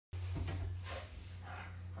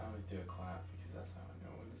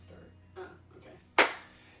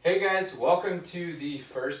Hey guys, welcome to the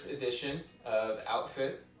first edition of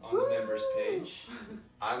Outfit on the members page.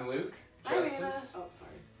 I'm Luke. I'm Justice. Anna. Oh,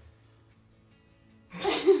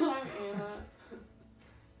 sorry. I'm Anna.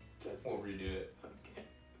 We'll redo it.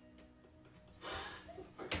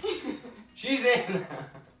 Okay. She's Anna.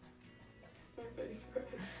 It's my face spread.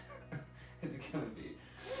 It's gonna be.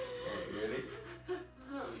 Alright, ready?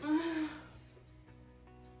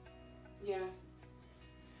 Yeah.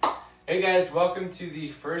 Hey guys, welcome to the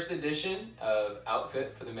first edition of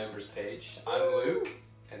Outfit for the members page. I'm Luke,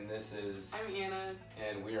 and this is. I'm Anna.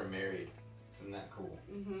 And we are married. Isn't that cool?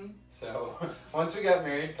 Mm-hmm. So, once we got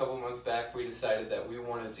married a couple months back, we decided that we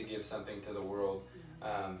wanted to give something to the world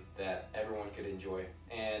that everyone could enjoy.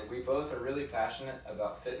 And we both are really passionate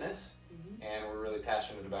about fitness, and we're really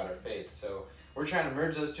passionate about our faith. So, we're trying to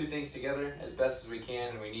merge those two things together as best as we can,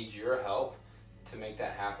 and we need your help to make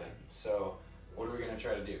that happen. So, what are we going to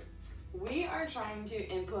try to do? We are trying to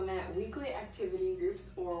implement weekly activity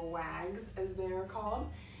groups, or WAGs as they are called.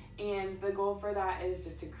 And the goal for that is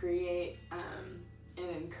just to create and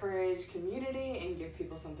encourage community and give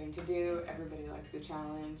people something to do. Everybody likes a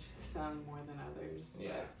challenge, some more than others.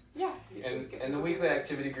 Yeah. Yeah. And the weekly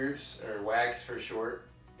activity groups, or WAGs for short,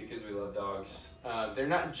 because we love dogs, they're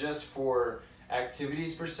not just for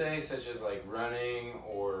activities per se, such as like running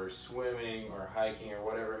or swimming or hiking or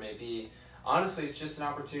whatever it may be. Honestly, it's just an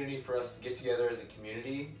opportunity for us to get together as a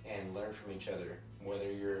community and learn from each other.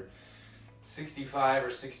 Whether you're 65 or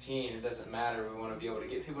 16, it doesn't matter. We want to be able to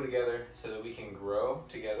get people together so that we can grow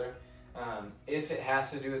together. If it has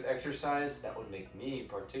to do with exercise, that would make me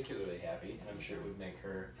particularly happy, and I'm sure it would make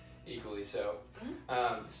her equally so.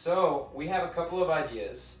 So we have a couple of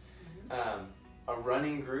ideas. A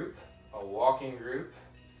running group, a walking group,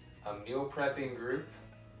 a meal prepping group.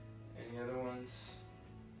 Any other ones?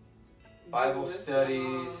 Bible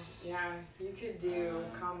studies. Yeah, you could do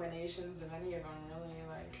combinations of any of them, really.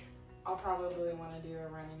 Like, I'll probably want to do a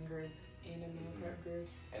running group and a meal prep group.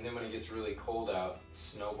 And then when it gets really cold out,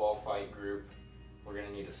 snowball fight group. We're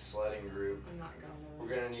gonna need a sledding group. I'm not going to.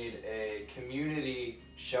 We're gonna need a community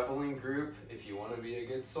shoveling group if you want to be a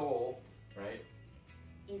good soul, right?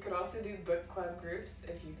 You could also do book club groups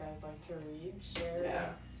if you guys like to read. Share. Yeah.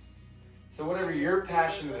 So whatever you're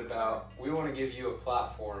passionate about, we want to give you a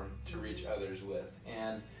platform to reach others with.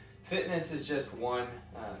 And fitness is just one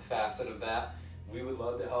facet of that. We would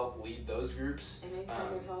love to help lead those groups. Any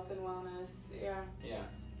kind of health and wellness, yeah.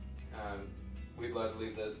 Yeah. We'd love to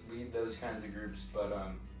lead those kinds of groups, but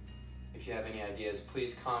if you have any ideas,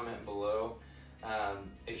 please comment below.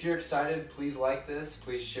 If you're excited, please like this,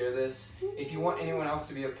 please share this. If you want anyone else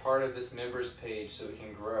to be a part of this members page so we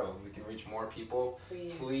can grow, we can reach more people,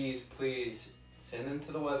 please send them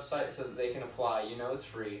to the website so that they can apply. You know it's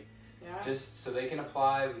free. Yeah. Just so they can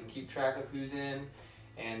apply, we can keep track of who's in,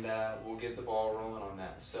 and we'll get the ball rolling on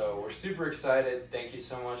that. So we're super excited. Thank you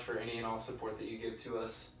so much for any and all support that you give to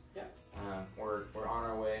us. Yeah. We're on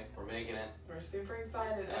our way. We're making it. We're super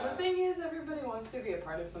excited. And the thing is, everybody wants to be a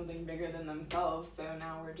part of something bigger than themselves. So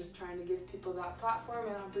now we're just trying to give people that platform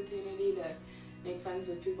and opportunity to make friends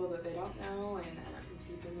with people that they don't know and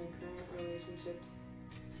deepen their current relationships.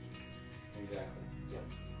 Exactly. Yep.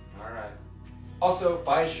 All right. Also,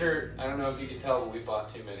 buy a shirt. I don't know if you can tell, but we bought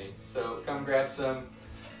too many. So come grab some.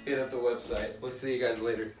 Hit up the website. We'll see you guys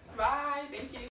later. Bye. Thank you.